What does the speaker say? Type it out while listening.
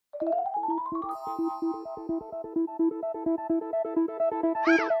Sedona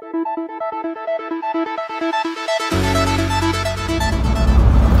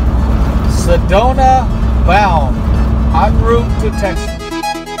bound en route to Texas.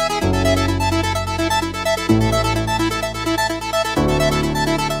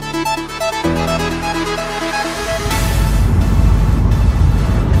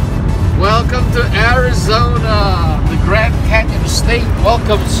 Welcome to Arizona. The Grand Canyon State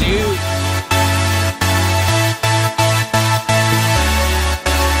welcomes you.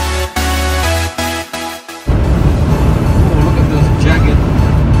 Oh, look at those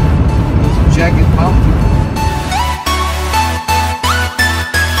jagged mountains.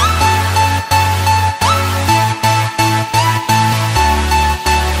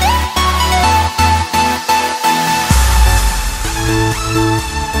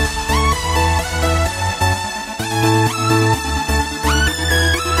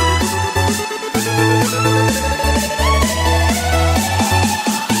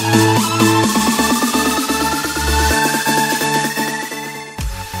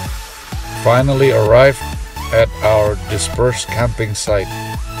 Finally arrived at our dispersed camping site.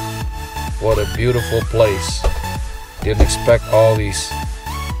 What a beautiful place. Didn't expect all these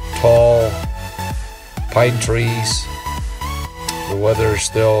tall pine trees. The weather is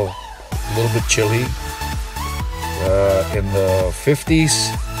still a little bit chilly. In the 50s.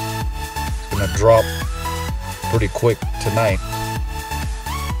 It's gonna drop pretty quick tonight.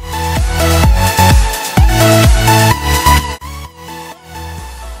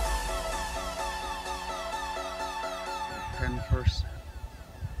 First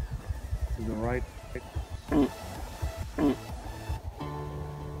to the right.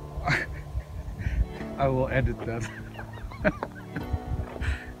 I will edit that.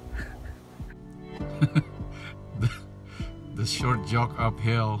 the short jog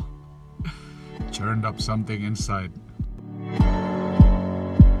uphill churned up something inside.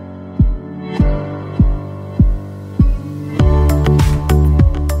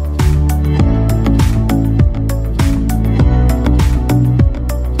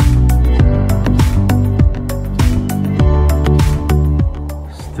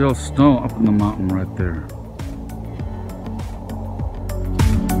 Still snow up in the mountain right there.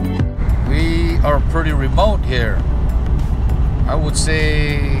 We are pretty remote here. I would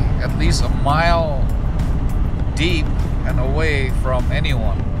say at least a mile deep and away from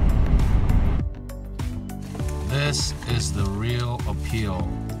anyone. This is the real appeal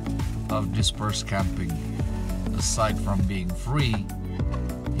of dispersed camping. Aside from being free,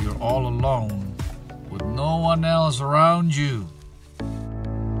 you're all alone with no one else around you.